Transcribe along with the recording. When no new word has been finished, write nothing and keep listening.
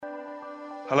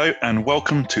Hello and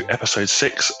welcome to episode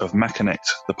 6 of MaConnect,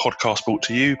 the podcast brought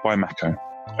to you by Mako.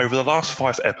 Over the last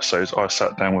 5 episodes, I've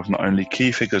sat down with not only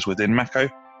key figures within Mako,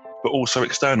 but also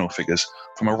external figures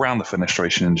from around the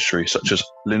fenestration industry, such as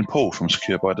Lynn Paul from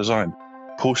Secure by Design,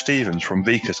 Paul Stevens from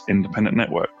Vica's Independent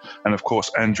Network, and of course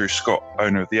Andrew Scott,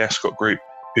 owner of the Ascot Group,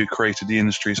 who created the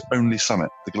industry's only summit,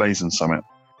 the Glazen Summit.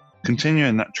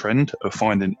 Continuing that trend of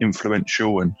finding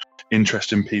influential and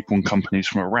interesting people and companies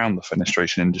from around the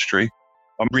fenestration industry,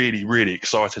 I'm really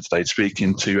excited today to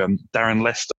speaking to Darren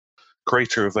Lester,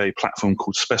 creator of a platform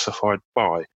called Specified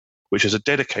By, which is a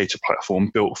dedicated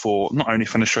platform built for not only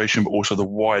fenestration, but also the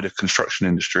wider construction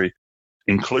industry,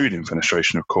 including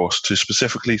fenestration, of course, to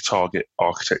specifically target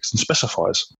architects and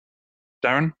specifiers.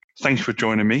 Darren, thank you for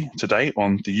joining me today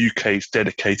on the UK's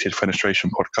dedicated fenestration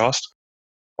podcast.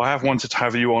 I have wanted to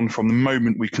have you on from the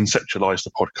moment we conceptualised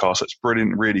the podcast. It's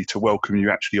brilliant, really, to welcome you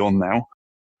actually on now,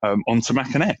 onto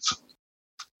MaConnect.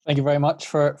 Thank you very much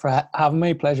for having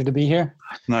me. Pleasure to be here.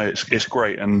 No, it's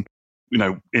great. And, you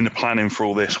know, in the planning for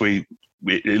all this,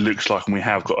 it looks like we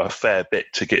have got a fair bit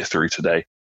to get through today,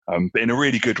 but in a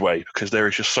really good way, because there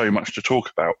is just so much to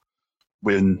talk about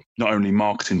with not only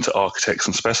marketing to architects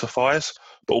and specifiers,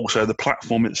 but also the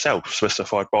platform itself,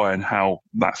 Specified By, and how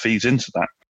that feeds into that.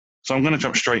 So I'm going to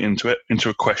jump straight into it,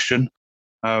 into a question.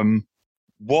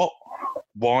 What,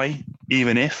 why,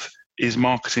 even if, is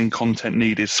marketing content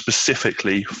needed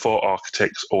specifically for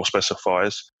architects or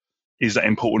specifiers? Is that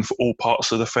important for all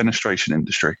parts of the fenestration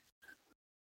industry?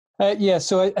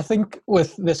 So I think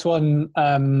with this one,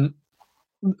 the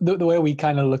way we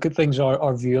kind of look at things,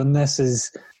 our view on this is,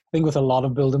 I think with a lot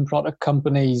of building product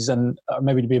companies, and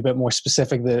maybe to be a bit more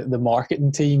specific, the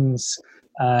marketing teams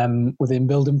within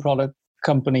building product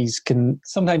companies can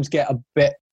sometimes get a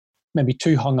bit maybe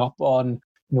too hung up on,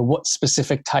 you know, what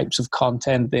specific types of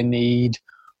content they need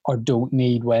or don't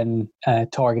need when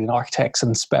targeting architects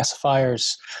and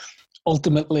specifiers.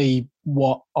 Ultimately,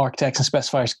 what architects and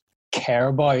specifiers care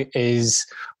about is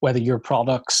whether your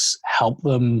products help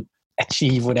them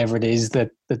achieve whatever it is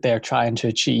that they're trying to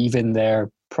achieve in their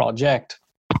project.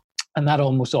 And that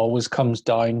almost always comes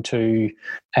down to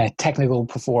technical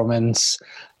performance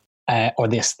or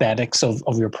the aesthetics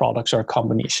of your products, or a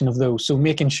combination of those. So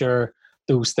making sure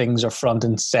those things are front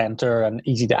and center and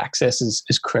easy to access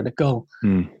is critical.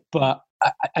 But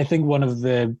I think one of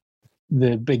the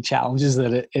big challenges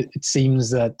that it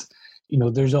seems that, you know,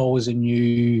 there's always a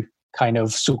new kind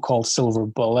of so-called silver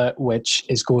bullet which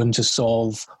is going to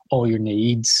solve all your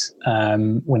needs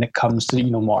when it comes to,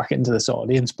 you know, marketing to this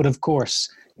audience. But of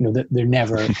course, you know, there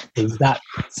never is that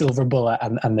silver bullet,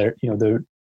 and there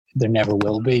never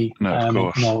will be, in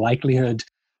all likelihood.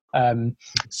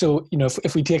 So, you know,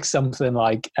 if we take something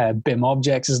like BIM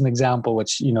objects as an example,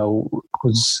 which, you know,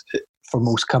 was for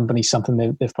most companies something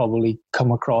they've probably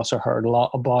come across or heard a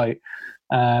lot about,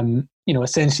 you know,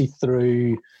 essentially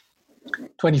through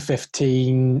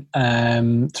 2015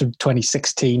 through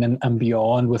 2016 and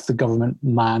beyond, with the government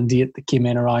mandate that came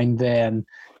in around then,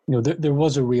 you know, there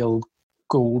was a real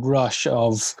gold rush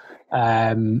of,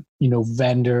 you know,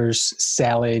 vendors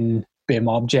selling BIM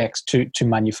objects to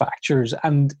manufacturers,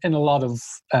 and in a lot of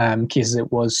cases it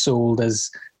was sold as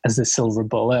the silver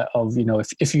bullet of, you know,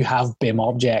 if you have BIM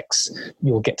objects,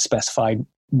 you'll get specified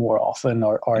more often,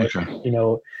 or okay, you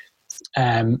know,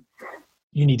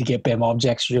 you need to get BIM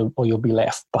objects or you'll be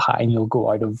left behind, you'll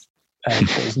go out of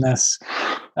business.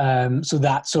 So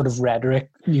that sort of rhetoric,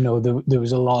 you know, there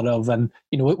was a lot of, and,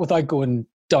 you know, without going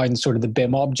down sort of the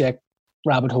BIM object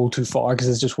rabbit hole too far, because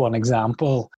it's just one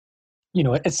example, you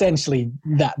know, essentially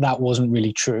that wasn't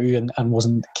really true and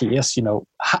wasn't the case. You know,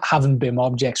 having BIM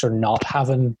objects or not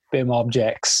having BIM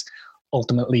objects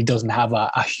ultimately doesn't have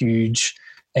a huge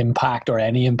impact or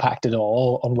any impact at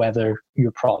all on whether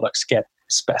your products get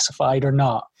specified or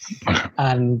not.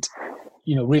 And,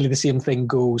 you know, really the same thing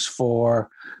goes for,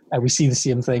 we see the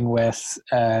same thing with,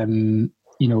 you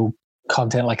know,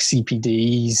 content like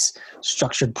CPDs,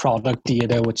 structured product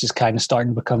data, which is kind of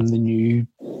starting to become the new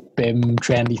BIM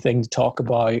trendy thing to talk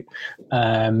about.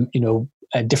 You know,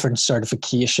 different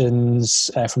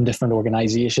certifications from different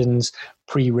organizations,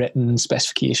 pre-written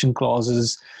specification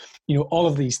clauses, you know, all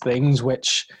of these things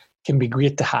which can be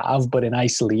great to have, but in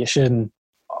isolation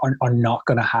are not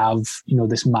going to have, you know,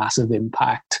 this massive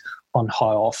impact on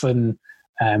how often,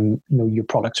 you know, your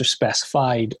products are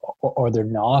specified or they're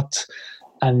not.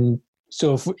 And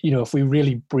so if we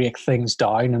really break things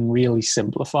down and really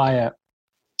simplify it,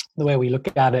 the way we look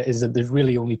at it is that there's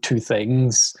really only two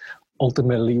things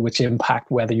ultimately which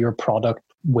impact whether your product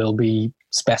will be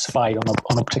specified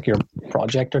on a particular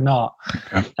project or not.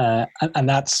 Okay. And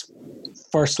that's,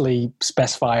 firstly,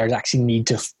 specifiers actually need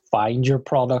to find your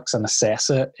products and assess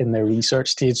it in their research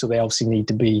stage. So they obviously need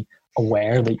to be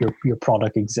aware that your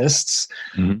product exists.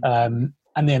 And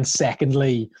then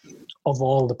secondly, of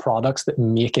all the products that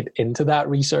make it into that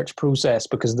research process,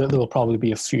 because there will probably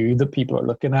be a few that people are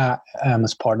looking at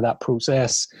as part of that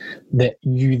process, that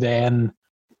you then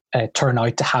turn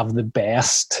out to have the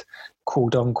best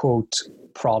quote unquote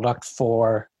product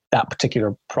for that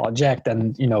particular project.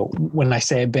 And, you know, when I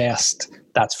say best,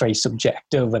 that's very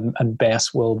subjective, and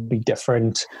best will be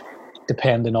different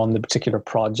depending on the particular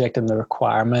project and the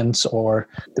requirements, or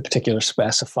the particular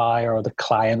specifier, or the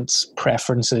client's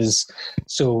preferences.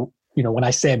 So, you know, when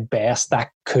I say best,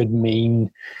 that could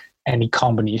mean any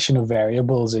combination of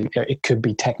variables. It could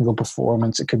be technical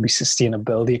performance, it could be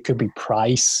sustainability, it could be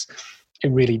price.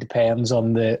 It really depends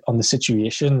on the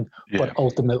situation. Yeah. But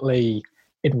ultimately,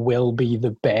 it will be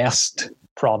the best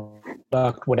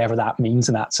product, whatever that means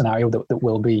in that scenario, that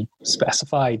will be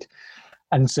specified.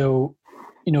 And so,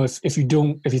 you know, if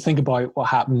you think about what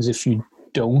happens if you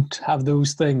don't have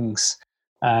those things,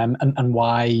 and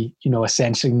why, you know,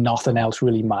 essentially nothing else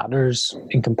really matters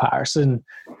in comparison.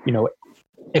 You know,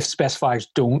 if specifiers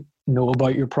don't know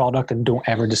about your product and don't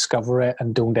ever discover it,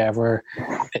 and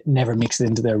it never makes it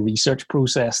into their research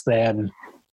process, then,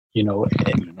 you know,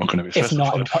 you're not going to be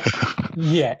specified.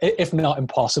 If not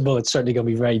impossible, it's certainly going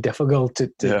to be very difficult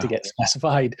to get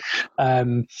specified.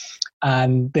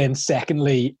 And then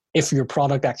secondly, if your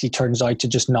product actually turns out to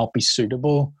just not be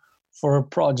suitable for a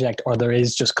project, or there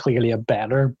is just clearly a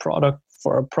better product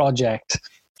for a project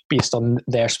based on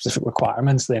their specific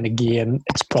requirements, then again,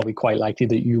 it's probably quite likely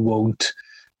that you won't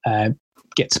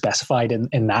get specified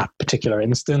in that particular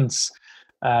instance.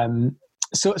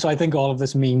 So I think all of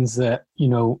this means that, you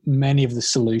know, many of the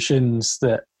solutions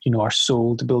that, you know, are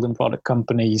sold to building product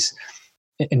companies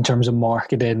in terms of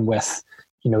marketing with,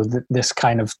 you know, this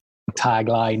kind of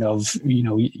tagline of, you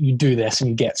know, you do this and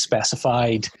you get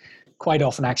specified, quite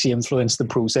often actually influence the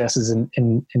processes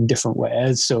in different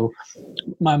ways. So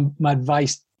my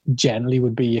advice generally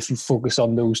would be, if you focus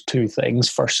on those two things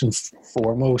first and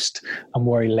foremost, and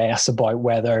worry less about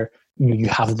whether, you know, you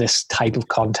have this type of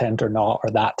content or not,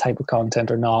 or that type of content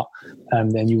or not,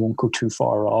 then you won't go too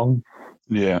far wrong.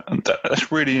 Yeah, and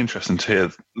that's really interesting to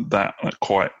hear that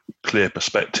quite clear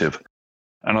perspective.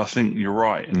 And I think you're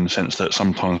right in the sense that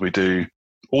sometimes we do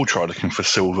all try looking for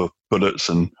silver bullets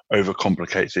and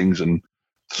overcomplicate things and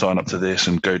sign up to this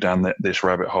and go down this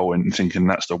rabbit hole, and thinking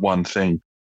that's the one thing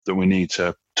that we need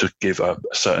to give a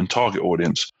certain target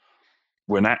audience,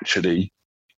 when actually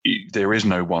there is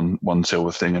no one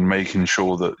silver thing. And making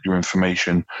sure that your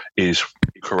information is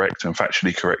correct and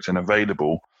factually correct and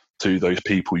available to those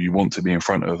people you want to be in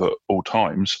front of at all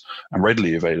times, and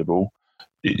readily available,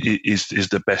 is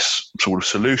the best sort of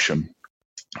solution.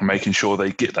 Making sure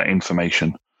they get that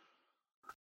information.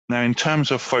 Now, in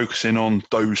terms of focusing on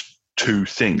those two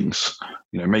things,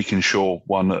 you know, making sure,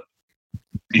 one, that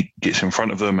it gets in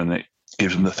front of them and it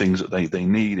gives them the things that they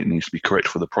need, it needs to be correct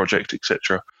for the project,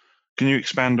 etc. Can you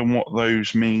expand on what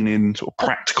those mean in sort of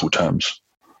practical terms?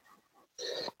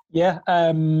 Yeah.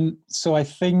 So I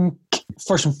think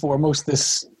first and foremost,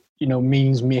 this, you know,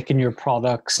 means making your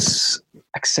products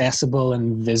accessible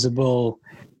and visible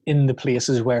in the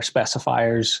places where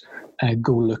specifiers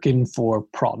go looking for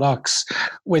products,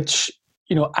 which,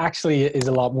 you know, actually is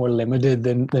a lot more limited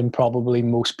than probably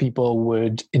most people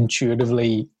would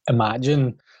intuitively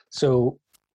imagine. So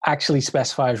actually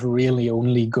specifiers really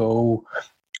only go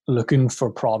looking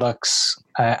for products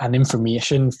and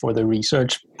information for the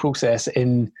research process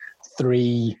in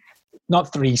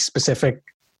not three specific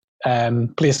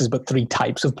places, but three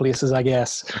types of places, I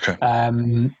guess.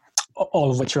 Okay.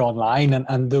 All of which are online,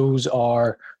 and those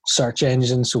are search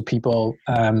engines, so people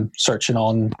searching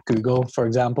on Google, for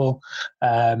example,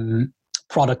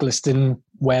 product listing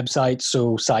websites,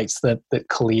 so sites that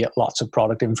collate lots of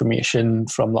product information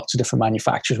from lots of different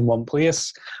manufacturers in one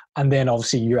place, and then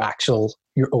obviously your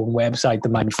own website, the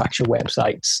manufacturer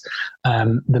websites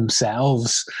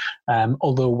themselves.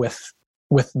 Although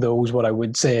with those, what I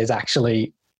would say is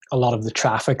actually a lot of the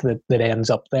traffic that ends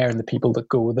up there and the people that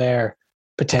go there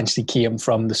potentially came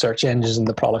from the search engines and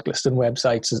the product listing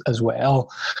websites as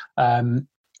well.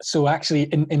 So actually,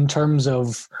 in terms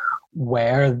of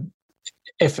where,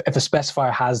 if a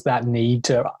specifier has that need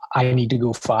I need to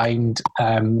go find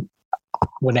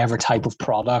whatever type of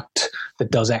product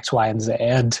that does X, Y, and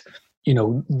Z, you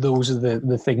know, those are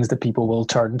the things that people will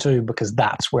turn to, because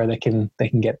that's where they can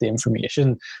get the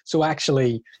information. So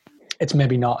actually, it's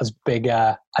maybe not as big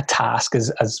a task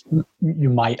as you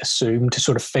might assume to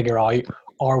sort of figure out,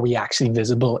 are we actually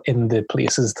visible in the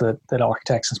places that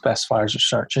architects and specifiers are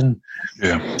searching?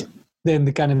 Yeah. then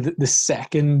the kind of the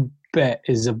second bit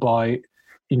is about,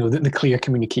 the clear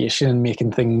communication,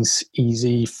 making things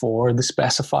easy for the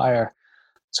specifier.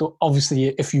 So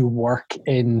obviously, if you work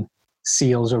in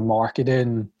sales or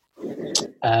marketing,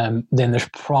 then there's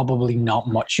probably not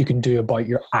much you can do about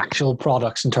your actual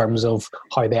products in terms of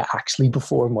how they actually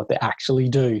perform, what they actually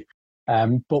do.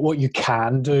 But what you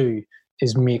can do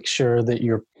is make sure that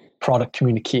your product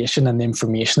communication and the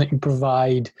information that you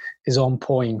provide is on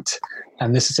point.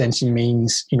 And this essentially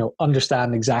means,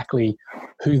 understand exactly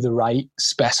who the right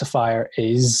specifier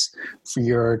is for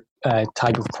your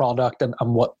type of product and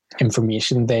what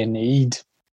information they need.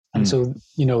 And so,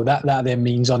 that then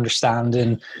means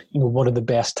understanding, what are the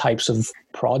best types of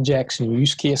projects and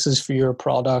use cases for your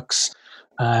products,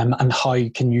 and how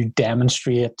can you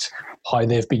demonstrate how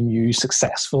they've been used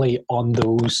successfully on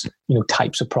those,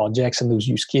 types of projects and those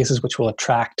use cases, which will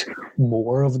attract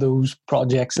more of those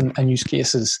projects and use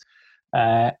cases.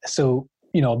 So,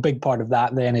 a big part of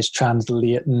that then is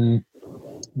translating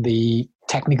the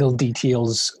technical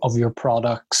details of your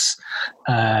products,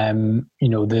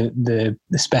 the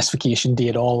specification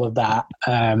data, all of that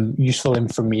useful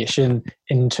information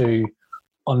into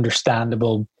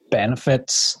understandable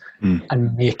benefits,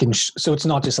 and making so it's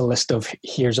not just a list of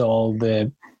here's all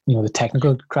the the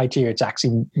technical criteria. It's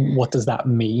actually what does that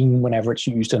mean whenever it's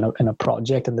used in a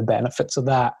project and the benefits of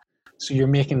that. So you're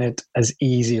making it as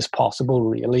easy as possible,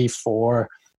 really, for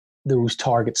those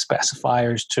target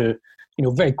specifiers to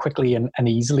very quickly and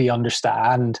easily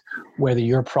understand whether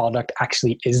your product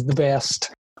actually is the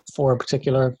best for a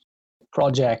particular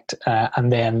project,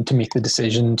 and then to make the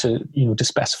decision to to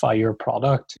specify your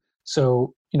product.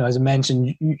 So as I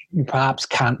mentioned, you perhaps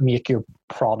can't make your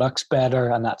products better,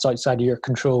 and that's outside of your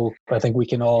control. But I think we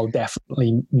can all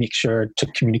definitely make sure to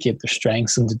communicate their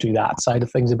strengths and to do that side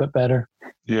of things a bit better.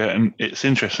 Yeah, and it's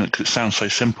interesting because it sounds so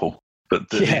simple. But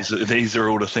these are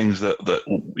all the things that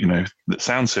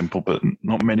sound simple, but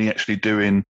not many actually do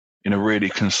in a really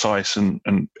concise and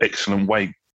excellent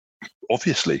way,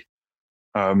 obviously.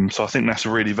 So I think that's a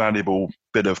really valuable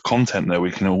bit of content there.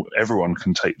 Everyone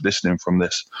can take listening from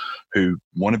this who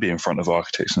want to be in front of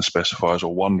architects and specifiers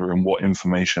or wondering what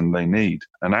information they need.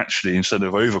 And actually, instead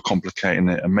of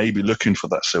overcomplicating it and maybe looking for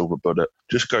that silver bullet,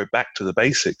 just go back to the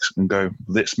basics and go,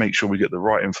 let's make sure we get the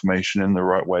right information in the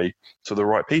right way to the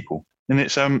right people. And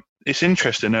it's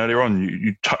interesting, earlier on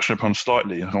you touched upon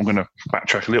slightly, and I'm going to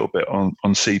backtrack a little bit on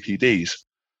CPDs.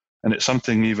 And it's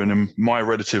something, even in my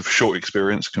relative short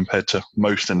experience compared to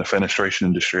most in the fenestration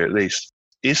industry at least,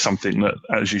 is something that,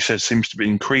 as you said, seems to be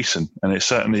increasing. And it's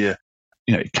certainly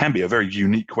it can be a very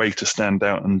unique way to stand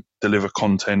out and deliver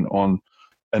content on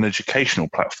an educational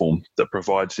platform that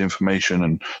provides the information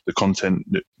and the content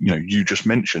that you just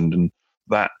mentioned. And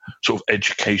that sort of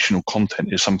educational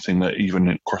content is something that even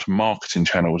across marketing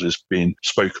channels is being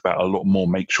spoke about a lot more.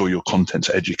 Make sure your content's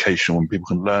educational and people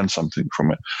can learn something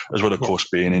from it, as well, of course,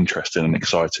 being interesting and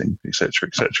exciting, etc.,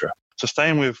 etc. So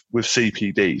staying with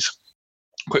CPDs,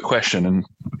 quick question, and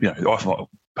I thought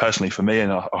personally for me,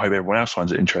 and I hope everyone else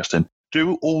finds it interesting,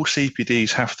 do all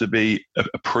CPDs have to be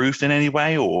approved in any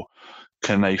way, or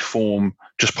can they form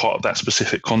just part of that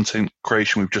specific content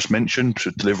creation we've just mentioned to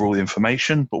deliver all the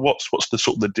information? But what's the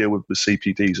sort of the deal with the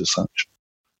CPDs as such?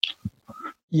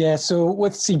 Yeah, so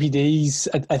with CPDs,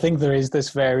 I think there is this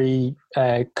very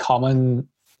common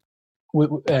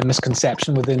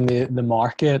misconception within the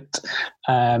market,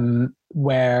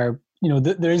 where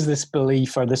there is this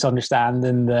belief or this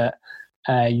understanding that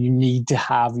you need to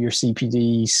have your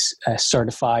CPDs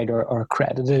certified or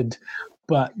accredited.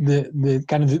 But the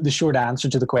kind of the short answer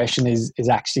to the question is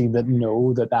actually that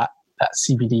no, that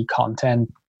CPD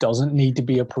content doesn't need to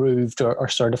be approved or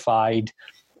certified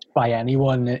by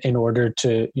anyone in order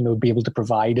to be able to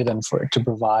provide it and for it to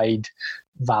provide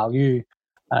value.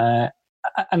 And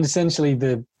essentially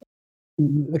the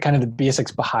kind of the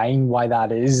basics behind why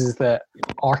that is that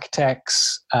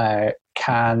architects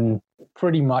can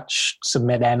pretty much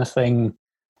submit anything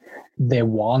they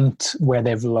want where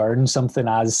they've learned something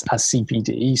as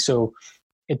CPD. So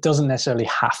it doesn't necessarily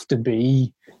have to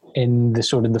be in the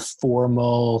sort of the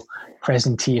formal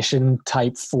presentation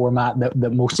type format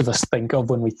that most of us think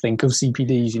of when we think of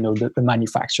CPDs, the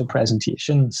manufacturer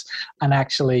presentations. And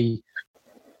actually,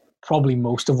 probably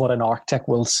most of what an architect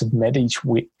will submit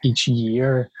each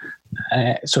year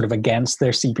sort of against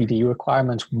their CPD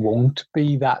requirements won't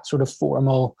be that sort of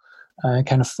formal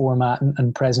kind of format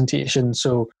and presentation.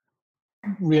 So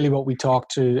really what we talk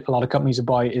to a lot of companies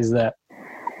about is that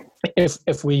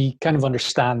if we kind of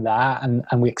understand that and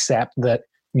we accept that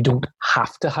you don't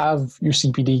have to have your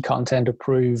CPD content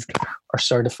approved or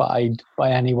certified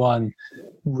by anyone,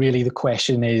 really the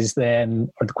question is then,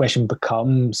 or the question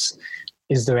becomes,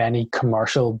 is there any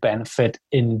commercial benefit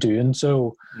in doing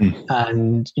so?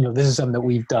 And this is something that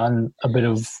we've done a bit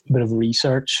of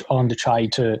research on to try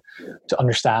to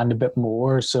understand a bit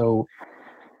more. So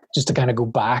just to kind of go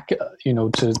back,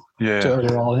 to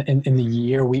earlier on in the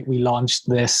year, we launched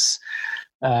this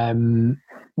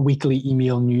weekly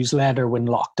email newsletter when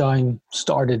lockdown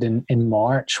started in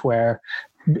March, where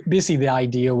basically the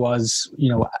idea was,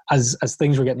 as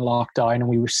things were getting locked down and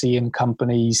we were seeing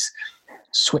companies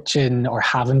switching or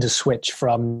having to switch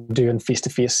from doing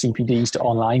face-to-face CPDs to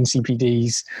online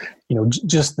CPDs,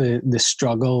 just the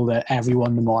struggle that everyone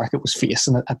in the market was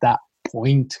facing at that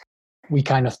point. We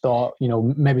kind of thought,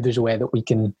 maybe there's a way that we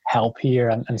can help here.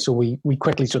 And so we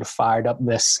quickly sort of fired up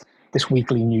this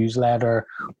weekly newsletter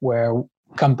where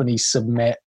companies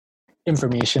submit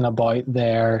information about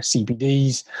their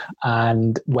CPDs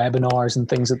and webinars and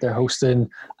things that they're hosting,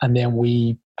 and then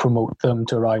we promote them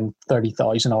to around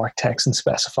 30,000 architects and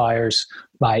specifiers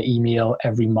by email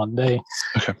every Monday.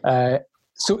 Okay.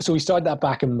 So we started that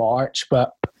back in March,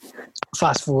 but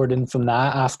fast forwarding from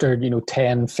that, after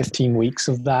 10, 15 weeks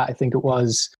of that, I think it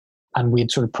was, and we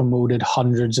had sort of promoted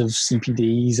hundreds of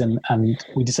CPDs, and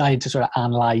we decided to sort of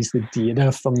analyze the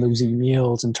data from those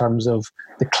emails in terms of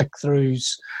the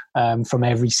click-throughs from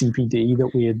every CPD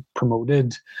that we had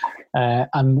promoted.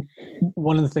 And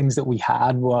one of the things that we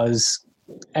had was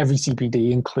every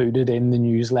CPD included in the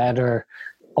newsletter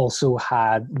also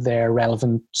had their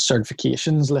relevant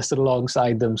certifications listed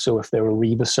alongside them. So if they were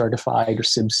REBA certified or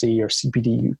CIBSE or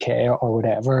CPD UK or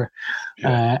whatever,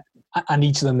 and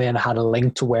each of them then had a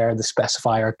link to where the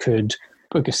specifier could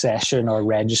book a session or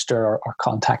register or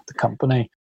contact the company.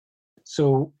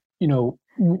 So,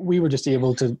 we were just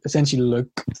able to essentially look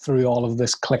through all of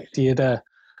this click data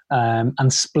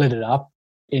and split it up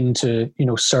into,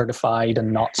 certified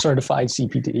and not certified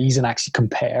CPDs and actually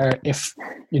compare if,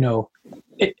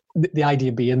 the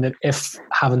idea being that if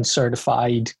having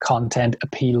certified content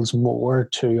appeals more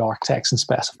to architects and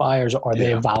specifiers, or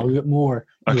they value it more,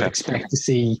 you would expect to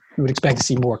see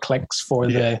more clicks for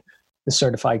the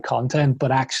certified content.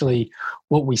 But actually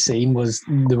what we seen was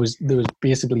there was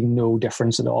basically no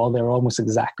difference at all. They were almost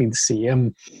exactly the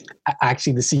same.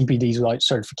 Actually, the CPDs without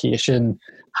certification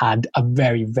had a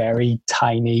very, very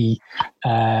tiny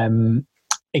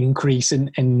increase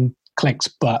in clicks,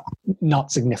 but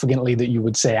not significantly that you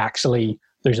would say actually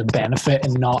there's a benefit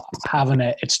in not having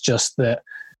it. It's just that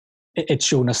it's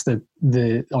shown us that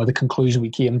the conclusion we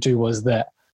came to was that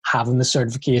having the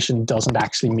certification doesn't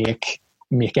actually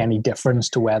make any difference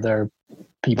to whether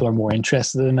people are more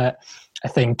interested in it. I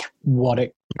think what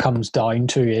it comes down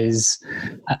to is,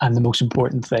 and the most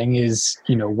important thing is,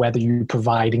 whether you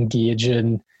provide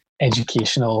engaging,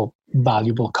 educational,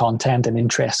 valuable content and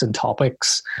interesting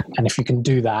topics. And if you can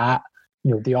do that,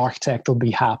 the architect will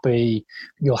be happy.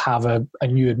 You'll have a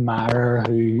new admirer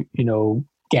who,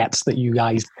 gets that you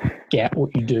guys get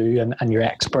what you do and you're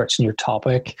experts in your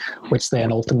topic, which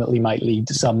then ultimately might lead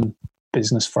to some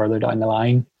business further down the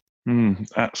line.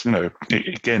 That's,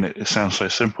 again, it sounds so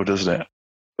simple, doesn't it?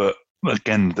 But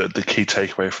again, the key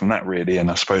takeaway from that really,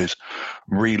 and I suppose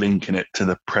relinking it to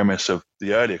the premise of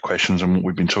the earlier questions and what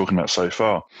we've been talking about so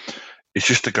far, is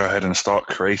just to go ahead and start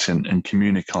creating and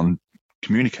communicating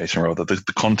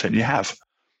the content you have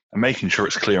and making sure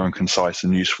it's clear and concise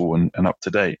and useful and up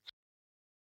to date.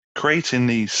 Creating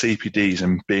these CPDs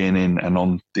and being in and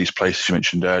on these places you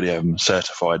mentioned earlier,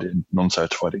 certified and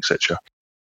non-certified, etc.,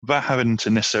 without having to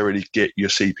necessarily get your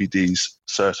CPDs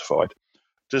certified,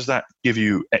 does that give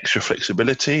you extra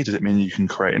flexibility? Does it mean you can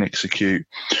create and execute?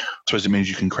 I suppose it means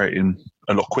you can create in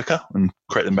a lot quicker and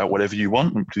create them about whatever you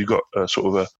want. Have you got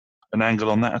an angle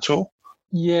on that at all?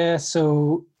 Yeah,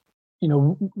 so,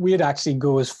 we'd actually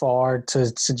go as far to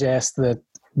suggest that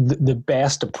the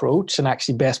best approach and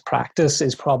actually best practice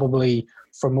is probably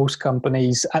for most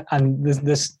companies, and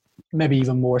this maybe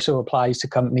even more so applies to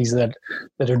companies that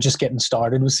are just getting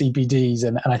started with CPDs.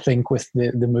 And I think with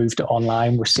the move to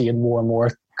online, we're seeing more and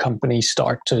more companies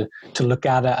start to look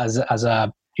at it as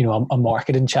a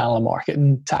marketing channel, a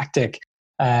marketing tactic.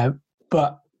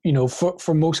 But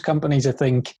for most companies, I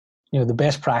think the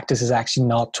best practice is actually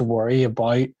not to worry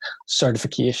about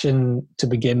certification to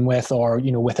begin with, or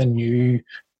with a new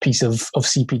piece of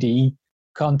CPD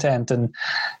content. And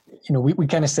we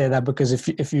kind of say that because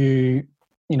if you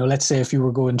let's say if you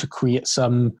were going to create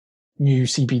some new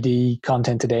CPD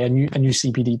content today, a new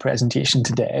CPD presentation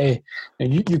today,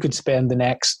 you could spend the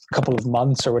next couple of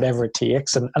months or whatever it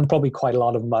takes and probably quite a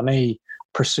lot of money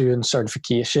pursuing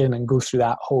certification and go through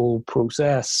that whole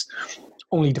process,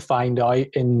 only to find out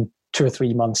in 2 or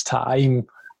 3 months' time,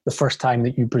 the first time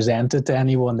that you present it to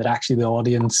anyone, that actually the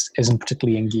audience isn't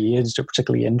particularly engaged or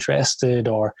particularly interested,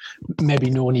 or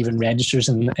maybe no one even registers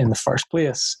in the first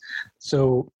place.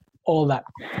 So all that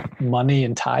money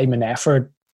and time and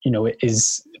effort,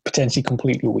 is potentially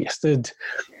completely wasted.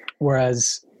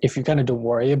 Whereas if you kind of don't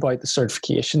worry about the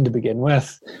certification to begin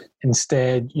with,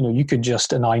 instead, you could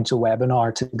just announce a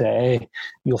webinar today.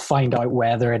 You'll find out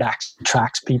whether it actually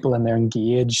attracts people and they're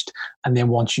engaged. And then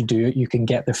once you do it, you can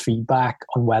get their feedback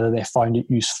on whether they found it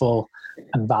useful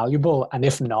and valuable. And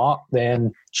if not,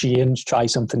 then try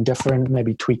something different,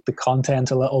 maybe tweak the content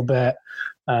a little bit.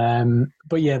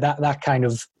 But yeah, that kind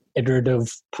of iterative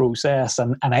process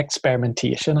and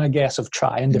experimentation, I guess, of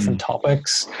trying different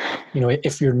topics.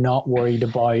 If you're not worried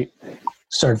about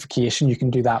certification, you can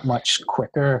do that much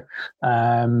quicker.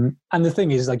 And the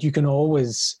thing is, like, you can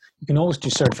always do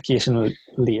certification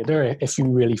later if you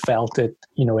really felt it.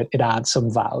 It adds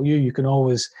some value. You can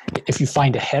always, if you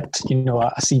find a hit,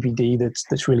 a CPD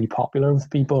that's really popular with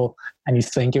people, and you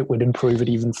think it would improve it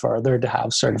even further to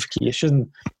have certification,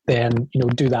 then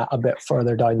do that a bit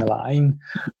further down the line.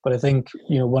 But I think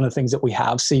one of the things that we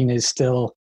have seen is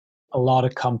still a lot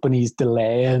of companies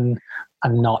delaying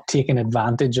and not taking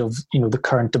advantage of the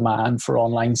current demand for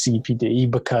online CPD,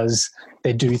 because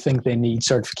they do think they need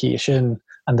certification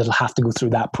and they'll have to go through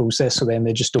that process. So then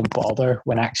they just don't bother,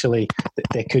 when actually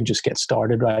they could just get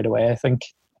started right away, I think.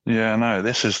 Yeah, no,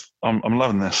 I'm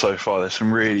loving this so far. There's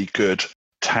some really good,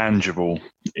 tangible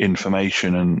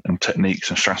information and techniques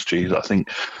and strategies I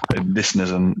think listeners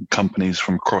and companies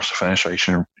from across the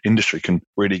fenestration industry can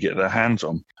really get their hands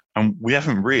on. And we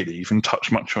haven't really even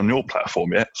touched much on your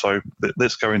platform yet, so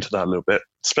let's go into that a little bit.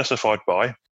 Specified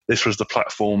By, this was the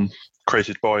platform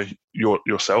created by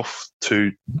yourself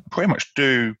to pretty much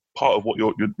do part of what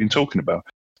you've been talking about,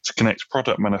 to connect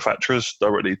product manufacturers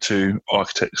directly to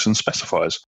architects and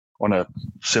specifiers on a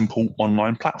simple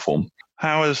online platform.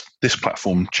 How has this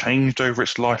platform changed over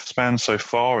its lifespan so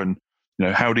far, and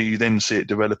how do you then see it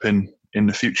developing in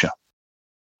the future?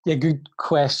 Yeah, good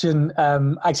question.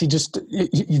 Actually, just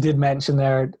you did mention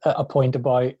there a point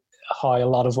about how a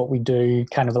lot of what we do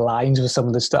kind of aligns with some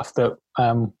of the stuff that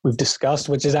we've discussed,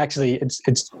 which is actually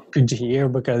it's good to hear,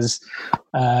 because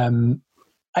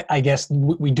I guess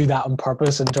we do that on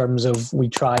purpose, in terms of we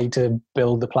try to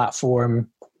build the platform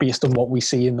based on what we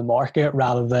see in the market,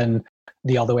 rather than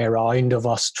the other way around, of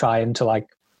us trying to like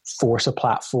force a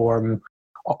platform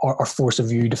or force a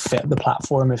view to fit the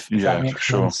platform, if that makes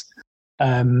sense.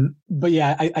 But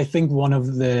yeah, I think one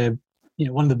of the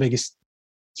biggest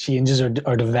changes or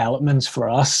developments for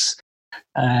us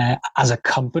as a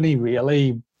company,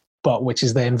 really, but which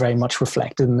is then very much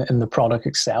reflected in the product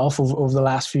itself over the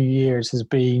last few years, has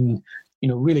been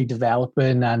really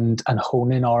developing and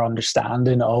honing our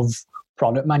understanding of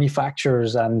product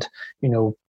manufacturers, and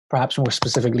perhaps more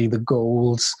specifically the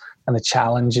goals and the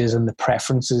challenges and the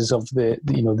preferences of the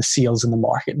sales and the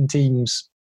marketing teams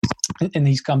in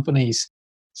these companies.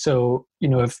 So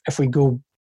if we go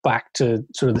back to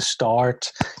sort of the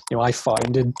start, I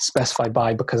founded Specified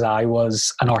By because I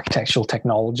was an architectural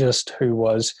technologist who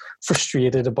was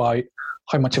frustrated about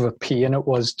how much of a pain it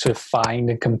was to find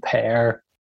and compare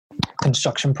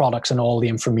construction products and all the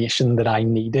information that I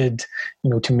needed,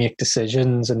 to make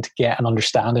decisions and to get an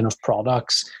understanding of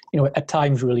products. At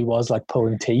times really was like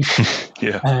pulling teeth.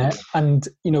 Yeah. And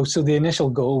so the initial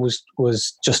goal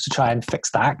was just to try and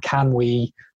fix that. Can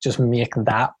we just make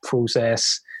that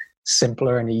process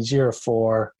simpler and easier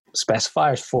for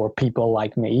specifiers, for people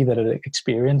like me that had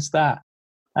experienced that?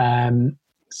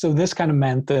 So this kind of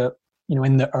meant that,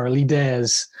 in the early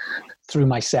days, through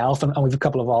myself, and we've a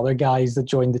couple of other guys that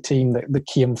joined the team that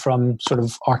came from sort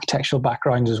of architectural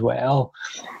backgrounds as well,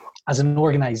 as an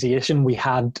organization, we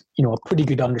had, a pretty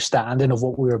good understanding of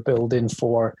what we were building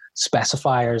for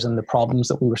specifiers and the problems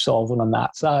that we were solving on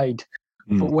that side.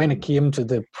 But when it came to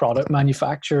the product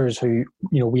manufacturers, who,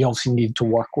 we obviously needed to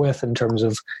work with in terms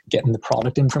of getting the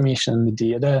product information and the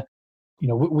data,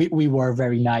 we were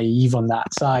very naive on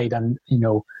that side. And,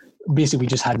 basically we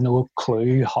just had no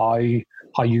clue how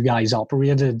you guys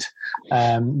operated,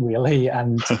 really.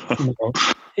 And,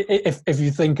 if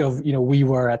you think of, we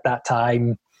were at that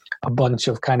time a bunch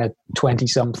of kind of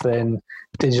 20-something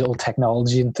digital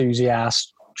technology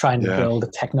enthusiasts trying to build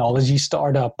a technology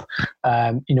startup,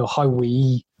 how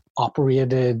we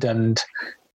operated and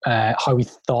how we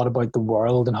thought about the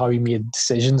world and how we made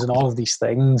decisions and all of these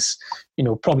things,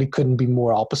 probably couldn't be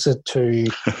more opposite to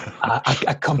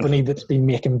a company that's been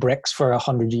making bricks for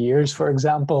 100 years, for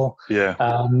example. Yeah.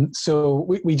 So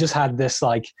we just had this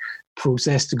like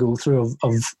process to go through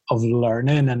of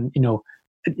learning. And,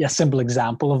 a simple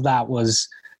example of that was,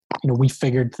 we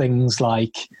figured things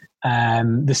like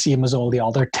the same as all the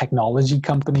other technology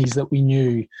companies that we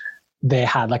knew. They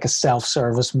had like a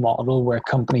self-service model where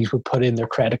companies would put in their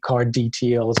credit card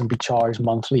details and be charged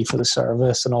monthly for the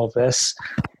service and all of this.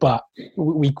 But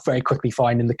we very quickly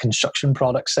found in the construction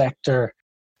product sector,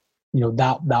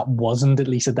 that wasn't, at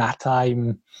least at that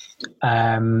time,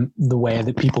 the way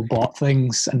that people bought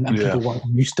things, and people weren't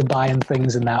used to buying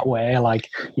things in that way. Like,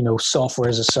 software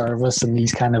as a service and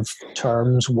these kind of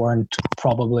terms weren't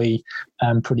probably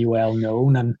pretty well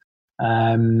known.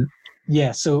 And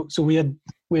so we had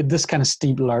this kind of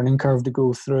steep learning curve to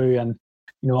go through. And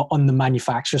on the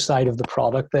manufacturer side of the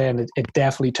product, then it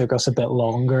definitely took us a bit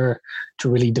longer to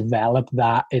really develop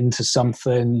that into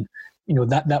something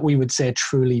that we would say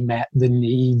truly met the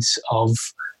needs of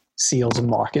sales and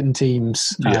marketing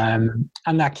teams. And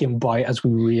that came about as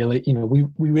we really, we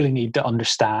really need to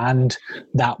understand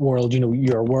that world,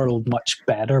 your world much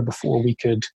better before we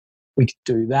could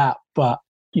do that. But,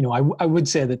 I would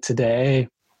say that today,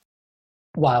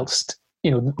 whilst,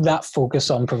 that focus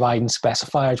on providing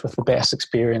specifiers with the best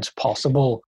experience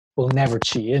possible will never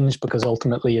change, because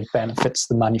ultimately it benefits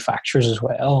the manufacturers as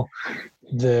well.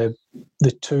 The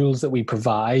tools that we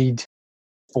provide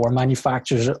for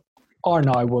manufacturers are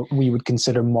now what we would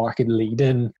consider market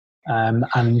leading,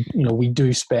 and we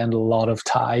do spend a lot of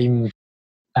time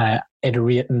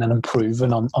iterating and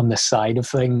improving on this side of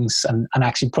things, and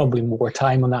actually probably more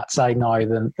time on that side now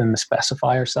than the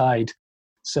specifier side.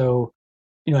 So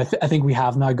I think we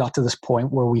have now got to this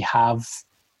point where we have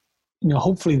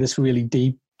hopefully this really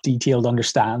deep, detailed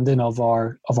understanding of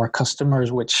our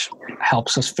customers, which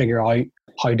helps us figure out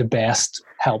how to best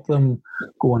help them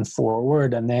going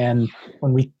forward. And then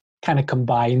when we kind of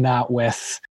combine that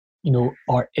with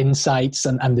our insights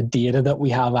and the data that we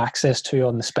have access to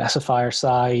on the specifier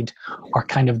side, our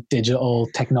kind of digital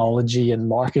technology and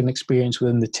marketing experience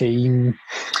within the team,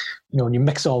 when you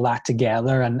mix all that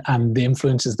together and the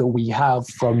influences that we have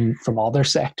from other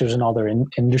sectors and other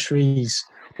industries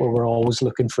where we're always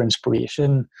looking for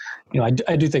inspiration, I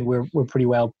do think we're pretty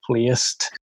well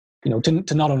placed,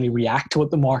 to not only react to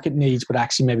what the market needs, but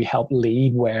actually maybe help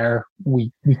lead where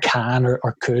we can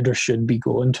or could or should be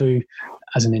going to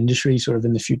as an industry sort of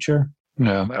in the future.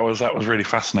 Yeah, that was really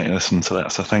fascinating listening to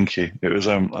that. So thank you. It was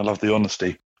I love the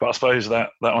honesty. But I suppose that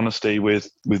honesty with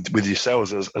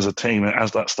yourselves as a team,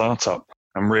 as that startup,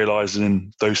 and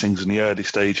realising those things in the early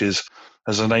stages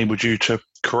has enabled you to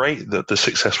create the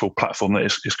successful platform that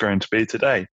it's going to be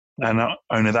today. And not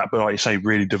only that, but like you say,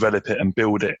 really develop it and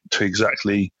build it to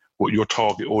exactly what your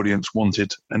target audience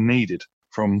wanted and needed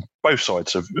from both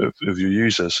sides of your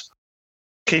users.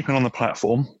 Keeping on the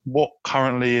platform, what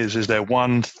currently is there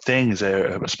one thing, is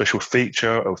there a special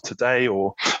feature of today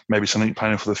or maybe something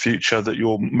planning for the future that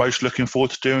you're most looking forward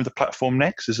to doing with the platform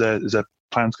next? Is there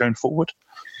plans going forward?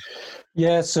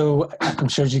 Yeah, so I'm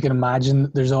sure as you can imagine,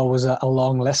 there's always a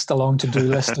long to-do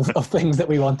list of things that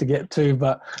we want to get to.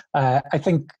 But I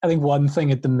think one thing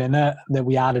at the minute that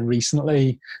we added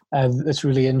recently that's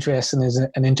really interesting is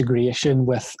an integration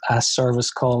with a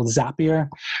service called Zapier,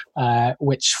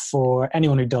 which for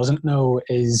anyone who doesn't know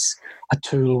is a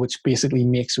tool which basically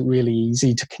makes it really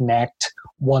easy to connect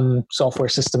one software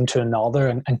system to another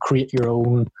and create your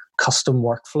own custom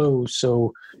workflows.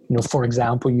 So, for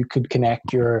example, you could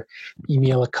connect your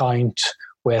email account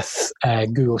with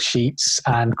Google Sheets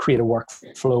and create a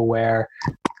workflow where,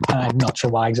 I'm not sure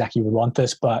why exactly you would want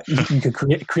this, but you could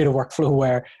create a workflow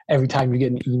where every time you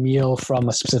get an email from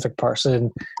a specific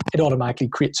person, it automatically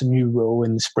creates a new row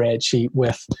in the spreadsheet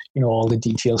with all the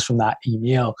details from that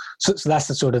email. So that's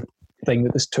the sort of thing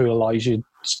that this tool allows you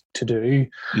to do.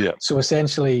 Yeah. So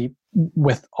essentially,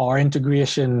 with our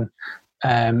integration,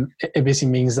 it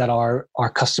basically means that our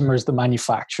customers, the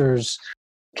manufacturers,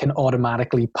 can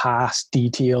automatically pass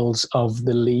details of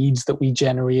the leads that we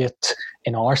generate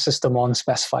in our system on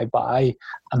Specify Buy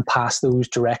and pass those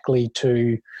directly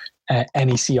to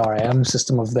any CRM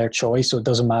system of their choice. So it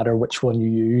doesn't matter which one you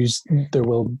use, there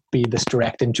will be this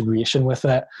direct integration with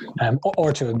it,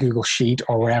 or to a Google Sheet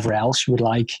or wherever else you would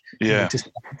like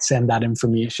to send that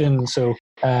information. So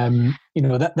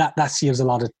that saves a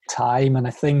lot of time. And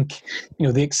I think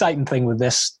the exciting thing with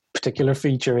this particular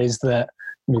feature is that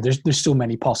there's so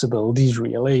many possibilities.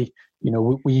 Really,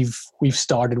 we've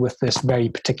started with this very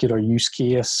particular use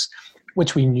case,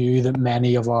 which we knew that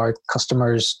many of our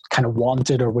customers kind of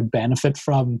wanted or would benefit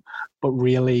from, but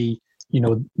really,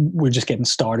 we're just getting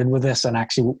started with this, and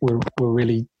actually we're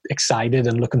really excited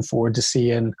and looking forward to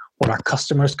seeing what our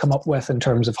customers come up with in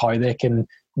terms of how they can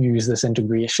use this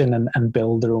integration and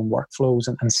build their own workflows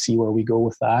and see where we go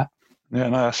with that. Yeah,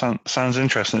 no, that sounds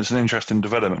interesting. It's an interesting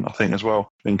development, I think, as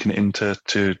well. Linking it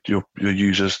into your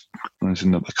users, as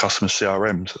in the customer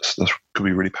CRMs, that's could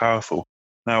be really powerful.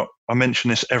 Now, I mention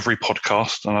this every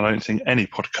podcast, and I don't think any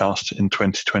podcast in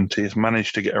 2020 has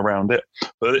managed to get around it.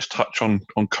 But let's touch on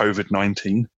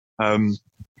COVID-19,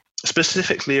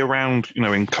 specifically around,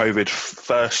 when COVID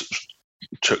first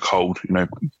took hold,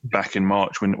 back in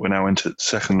March when we now entered the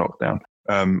second lockdown.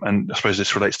 And I suppose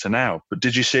this relates to now, but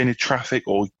did you see any traffic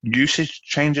or usage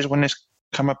changes when this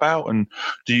come about? And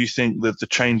do you think that the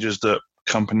changes that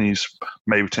companies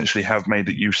may potentially have made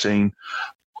that you've seen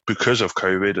because of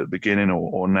COVID at the beginning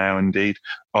or now indeed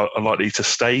are likely to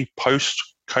stay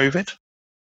post-COVID?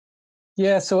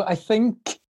 Yeah, so I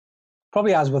think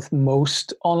probably as with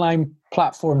most online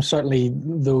platforms, certainly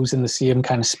those in the same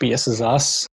kind of space as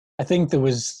us, I think there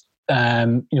was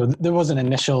there was an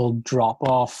initial drop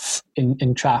off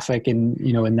in traffic in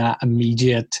that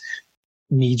immediate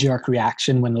knee-jerk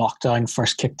reaction when lockdown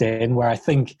first kicked in, where I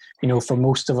think, for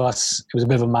most of us, it was a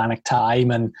bit of a manic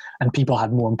time and people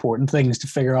had more important things to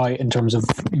figure out in terms of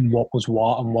what was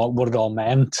what and what it all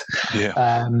meant.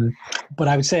 Yeah. But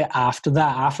I would say after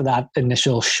that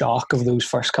initial shock of those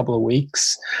first couple of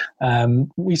weeks,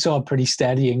 we saw a pretty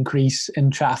steady increase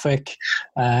in traffic.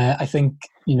 I think,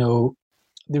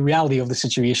 the reality of the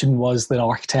situation was that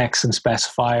architects and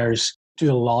specifiers do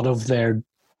a lot of their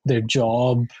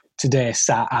job today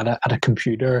sat at a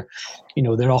computer.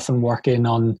 They're often working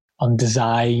on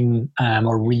design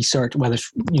or research, whether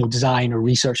it's design or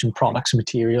research and products and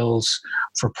materials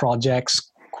for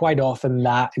projects. Quite often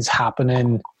that is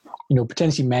happening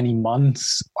potentially many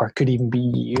months or could even be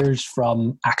years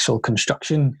from actual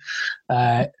construction.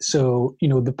 So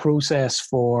the process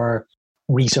for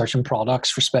research and products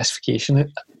for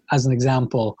specification, as an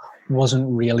example, wasn't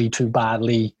really too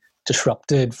badly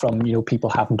disrupted from people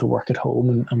having to work at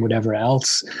home and whatever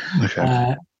else.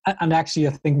 Okay. And actually,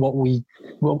 I think what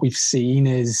we've seen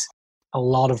is a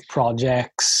lot of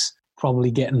projects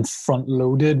probably getting front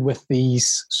loaded with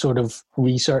these sort of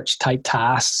research type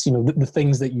tasks. The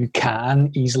things that you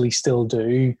can easily still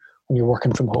do when you're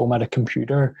working from home at a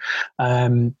computer.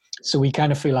 So we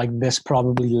kind of feel like this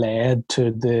probably led to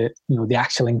the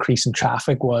actual increase in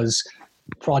traffic was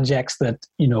projects that,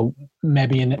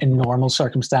 maybe in normal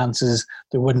circumstances,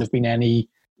 there wouldn't have been any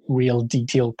real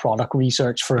detailed product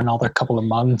research for another couple of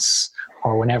months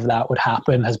or whenever that would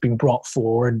happen has been brought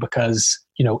forward because,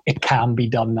 it can be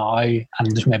done now and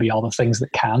there's maybe other things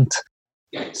that can't.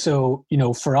 So,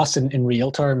 for us in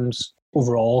real terms,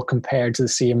 overall, compared to the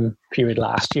same period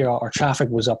last year, our traffic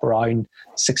was up around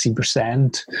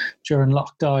 60% during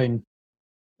lockdown.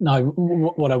 Now,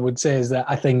 what I would say is that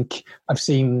I think I've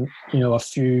seen, a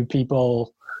few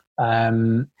people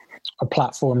or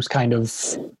platforms kind of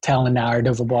tell a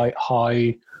narrative about how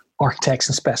architects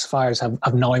and specifiers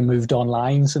have now moved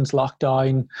online since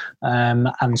lockdown,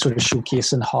 and sort of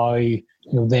showcasing how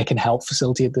they can help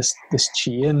facilitate this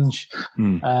change.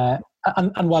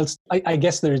 And whilst I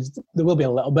guess there will be a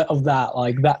little bit of that,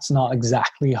 like that's not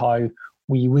exactly how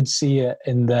we would see it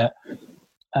in that.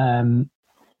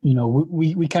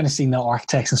 We kind of seen that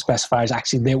architects and specifiers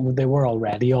actually they were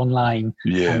already online.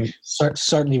 Yeah. And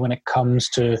certainly when it comes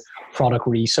to product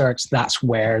research, that's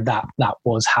where that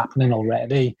was happening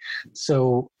already.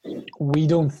 So we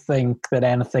don't think that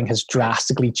anything has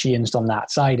drastically changed on that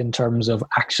side in terms of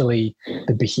actually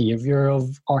the behavior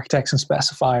of architects and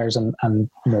specifiers and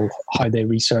how they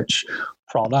research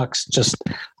products. Just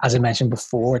as I mentioned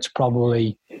before, it's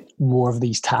probably more of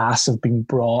these tasks have been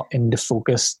brought into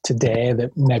focus today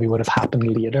that maybe would have happened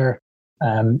later,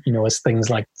 as things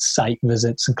like site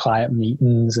visits and client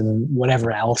meetings and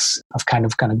whatever else have kind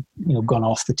of gone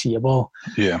off the table.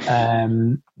 Yeah.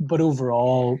 But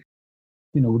overall,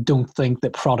 don't think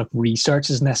that product research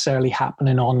is necessarily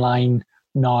happening online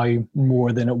now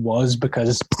more than it was,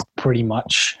 because pretty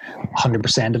much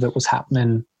 100% of it was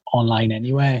happening online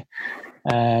anyway.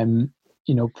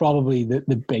 Probably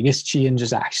the biggest change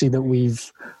is actually that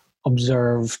we've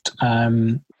observed,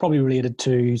 probably related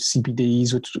to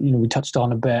CPDs, which we touched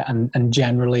on a bit, and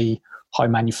generally how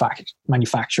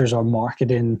manufacturers are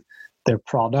marketing their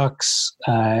products.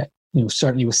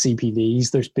 Certainly with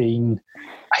CPDs, there's been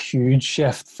a huge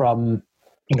shift from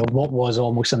what was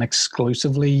almost an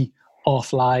exclusively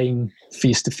offline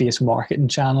face-to-face marketing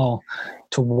channel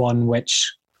to one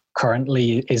which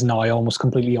currently is now almost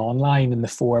completely online in the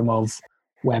form of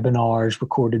webinars,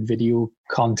 recorded video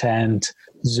content,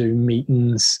 Zoom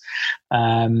meetings.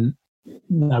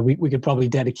 no, we could probably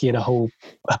dedicate a whole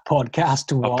podcast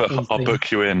to what we think. I'll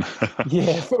book you in.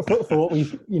 Yeah, for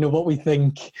what we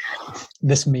think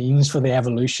this means for the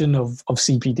evolution of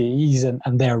CPDs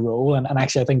and their role. And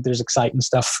actually, I think there's exciting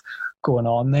stuff going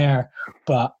on there.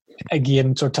 But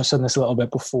again, sort of touched on this a little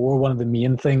bit before, one of the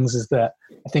main things is that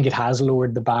I think it has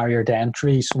lowered the barrier to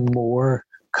entry. So more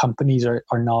companies are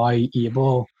now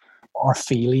able or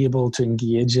feel able to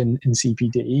engage in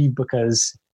CPD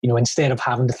because, instead of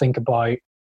having to think about,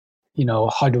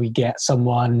 how do we get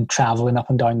someone traveling up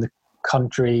and down the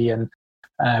country and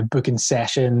booking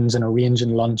sessions and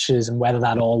arranging lunches and whether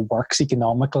that all works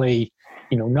economically,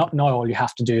 not all you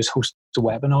have to do is host a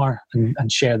webinar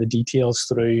and share the details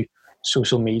through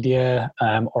social media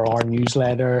or our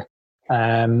newsletter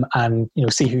and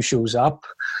see who shows up.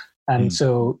 And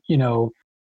so,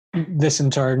 this in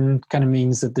turn kind of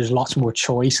means that there's lots more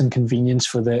choice and convenience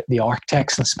for the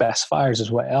architects and specifiers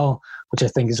as well, which I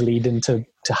think is leading to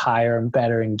higher and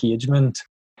better engagement.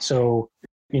 So,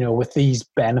 with these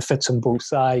benefits on both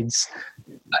sides,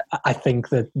 I think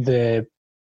that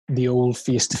the old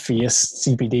face-to-face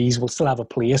CPDs will still have a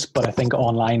place, but I think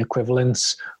online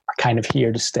equivalents are kind of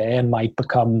here to stay and might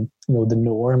become, the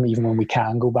norm even when we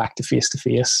can go back to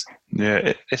face-to-face.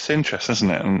 Yeah, it's interesting,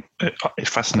 isn't it? And it's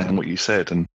fascinating what you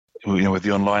said, and with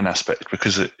the online aspect,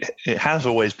 because it has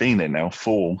always been there now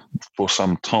for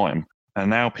some time, and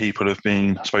now people have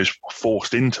been, I suppose,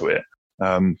 forced into it.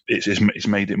 It's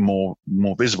made it more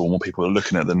visible. More people are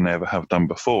looking at it than they ever have done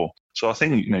before. So I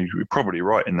think you're probably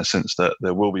right in the sense that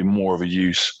there will be more of a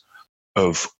use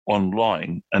of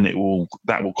online, and that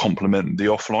will complement the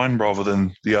offline rather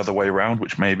than the other way around,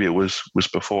 which maybe it was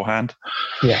beforehand.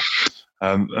 Yeah.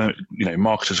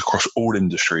 Marketers across all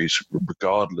industries,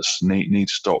 regardless, need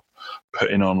to stop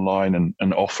putting online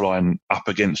and offline up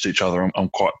against each other. I'm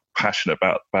quite passionate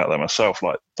about that myself.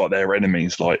 Like they're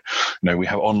enemies. Like, we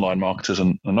have online marketers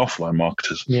and offline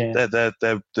marketers. Yeah.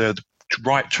 They're the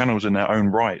right channels in their own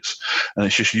rights, and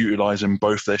it's just utilizing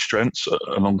both their strengths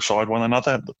alongside one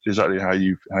another. Exactly how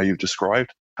you've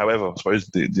described. However, I suppose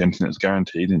the only thing that's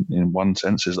guaranteed in one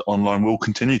sense is that online will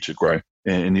continue to grow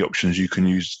in the options you can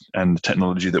use and the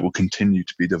technology that will continue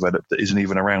to be developed that isn't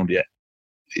even around yet.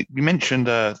 You mentioned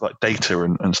like data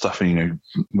and stuff,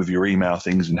 with your email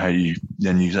things and how you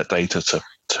then use that data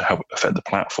to help affect the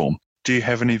platform. Do you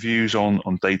have any views on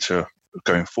data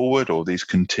going forward, or the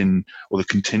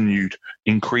continued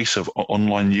increase of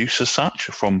online use as such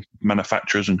from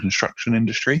manufacturers and construction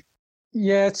industry?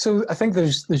 Yeah, so I think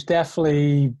there's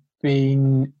definitely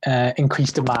been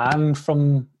increased demand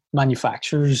from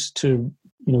manufacturers to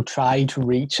try to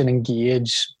reach and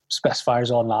engage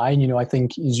specifiers online. I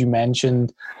think, as you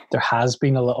mentioned, there has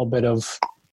been a little bit of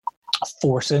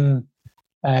forcing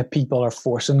people or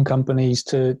forcing companies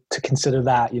to consider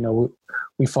that.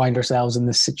 We find ourselves in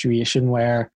this situation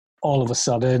where all of a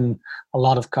sudden a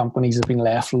lot of companies have been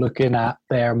left looking at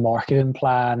their marketing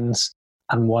plans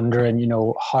and wondering,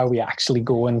 how are we actually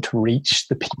going to reach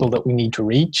the people that we need to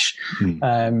reach?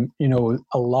 A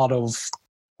lot of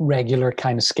regular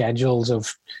kind of schedules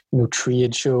of,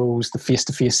 trade shows, the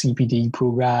face-to-face CPD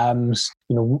programs,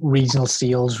 regional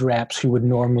sales reps who would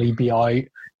normally be out,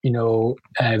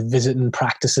 visiting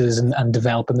practices and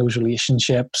developing those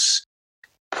relationships,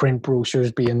 print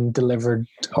brochures being delivered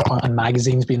and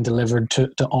magazines being delivered to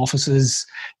offices,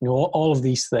 all of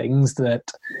these things that,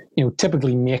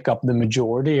 typically make up the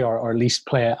majority or at least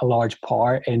play a large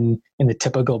part in the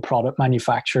typical product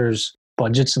manufacturer's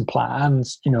budgets and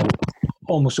plans,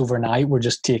 almost overnight were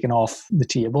just taken off the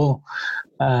table.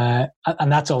 And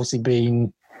that's obviously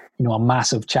been, a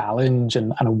massive challenge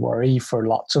and a worry for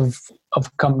lots of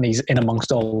companies in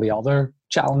amongst all the other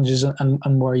challenges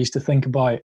and worries to think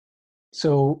about.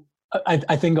 So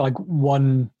I think like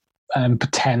one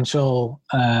potential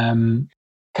kind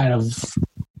of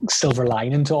silver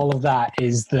lining to all of that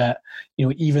is that,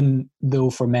 even though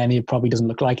for many it probably doesn't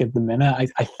look like it at the minute,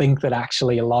 I think that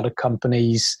actually a lot of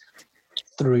companies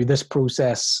through this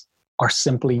process are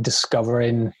simply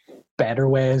discovering better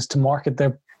ways to market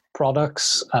their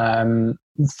products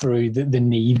through the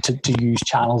need to use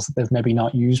channels that they've maybe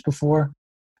not used before.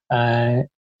 I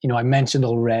mentioned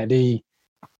already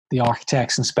the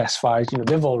architects and specifiers,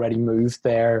 they've already moved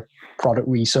their product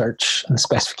research and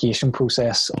specification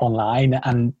process online.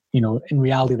 And, in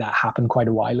reality, that happened quite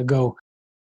a while ago.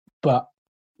 But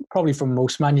probably for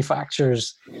most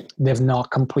manufacturers, they've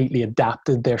not completely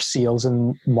adapted their sales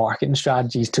and marketing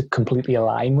strategies to completely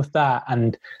align with that.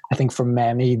 And I think for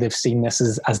many, they've seen this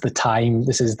as the time,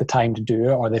 this is the time to do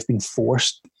it, or they've been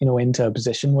forced, into a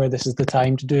position where this is the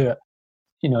time to do it.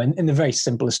 In the very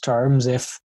simplest terms,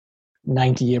 if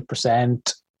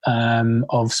 98%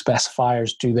 of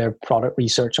specifiers do their product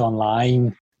research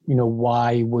online,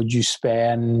 why would you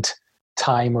spend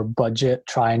time or budget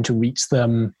trying to reach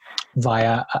them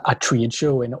via a trade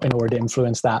show in order to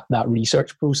influence that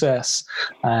research process?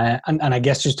 And I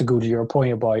guess just to go to your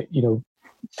point about,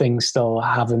 things still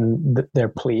having their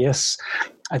place,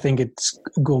 I think it's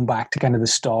going back to kind of the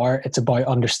start. It's about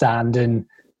understanding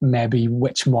maybe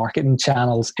which marketing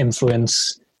channels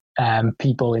influence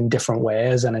people in different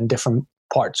ways and in different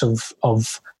parts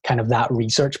of kind of that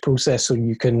research process. So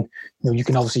you can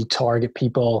obviously target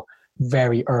people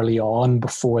very early on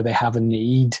before they have a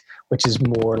need, which is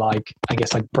more like, I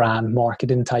guess, like brand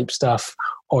marketing type stuff.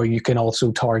 Or you can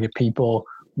also target people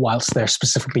whilst they're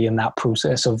specifically in that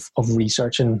process of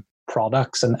researching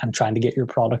products and trying to get your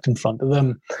product in front of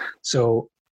them. So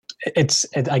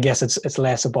I guess it's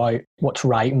less about what's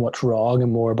right and what's wrong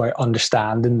and more about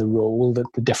understanding the role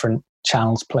that the different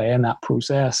channels play in that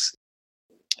process.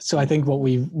 So I think what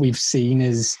we've seen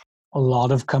is a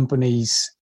lot of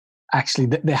companies actually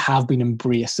they have been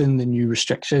embracing the new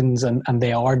restrictions and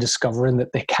they are discovering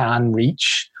that they can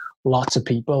reach lots of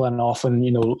people and often,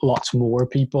 lots more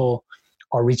people,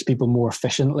 or reach people more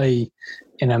efficiently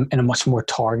in a much more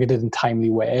targeted and timely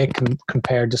way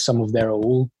compared to some of their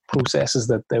old processes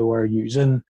that they were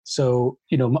using. So,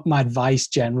 my advice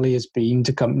generally has been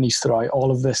to companies throughout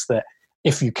all of this that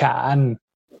if you can,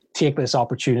 take this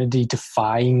opportunity to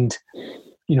find,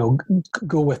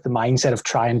 go with the mindset of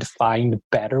trying to find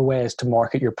better ways to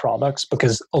market your products,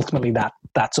 because ultimately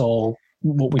that's all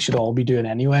what we should all be doing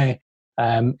anyway,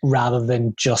 rather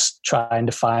than just trying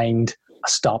to find a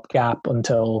stopgap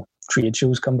until trade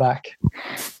shows come back.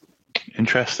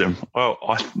 Interesting. Well,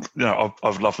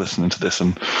 I've loved listening to this,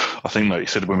 and I think, like you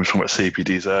said, when we were talking about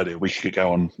CPDs earlier, we could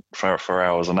go on for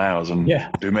hours and hours and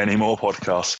do many more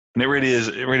podcasts. And it really is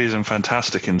a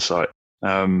fantastic insight.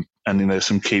 And there's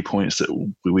some key points that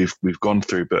we've gone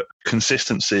through, but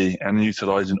consistency and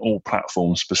utilising all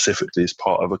platforms specifically as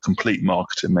part of a complete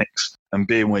marketing mix and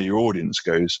being where your audience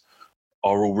goes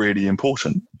are all really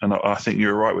important. And I think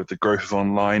you're right with the growth of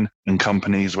online and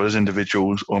companies, as well as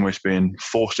individuals, almost being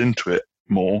forced into it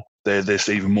more. There's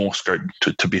even more scope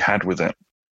to be had with it.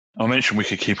 I mentioned we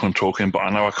could keep on talking, but I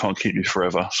know I can't keep you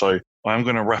forever. So I am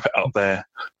going to wrap it up there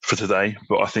for today.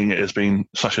 But I think it has been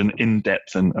such an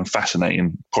in-depth and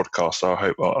fascinating podcast. So I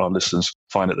hope our listeners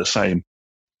find it the same.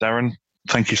 Darren,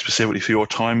 thank you specifically for your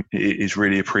time. It is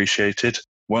really appreciated.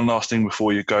 One last thing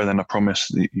before you go, then I promise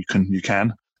that you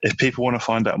can. If people want to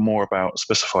find out more about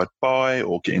Specified Buy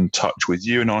or get in touch with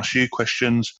you and ask you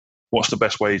questions, what's the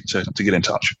best way to get in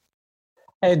touch?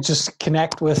 Just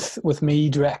connect with me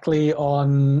directly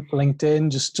on LinkedIn.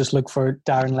 Just look for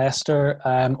Darren Lester,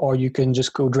 or you can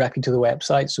just go directly to the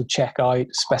website. So check out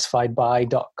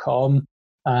specifiedbuy.com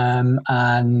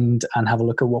and have a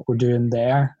look at what we're doing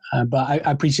there. But I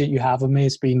appreciate you having me.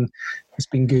 It's been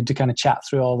good to kind of chat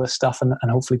through all this stuff, and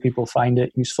hopefully people find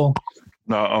it useful.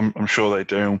 No, I'm sure they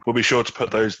do. We'll be sure to put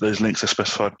those links to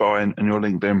Specified Buy and your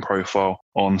LinkedIn profile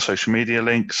on social media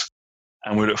links.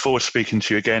 And we look forward to speaking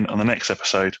to you again on the next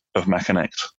episode of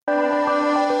MaConnect.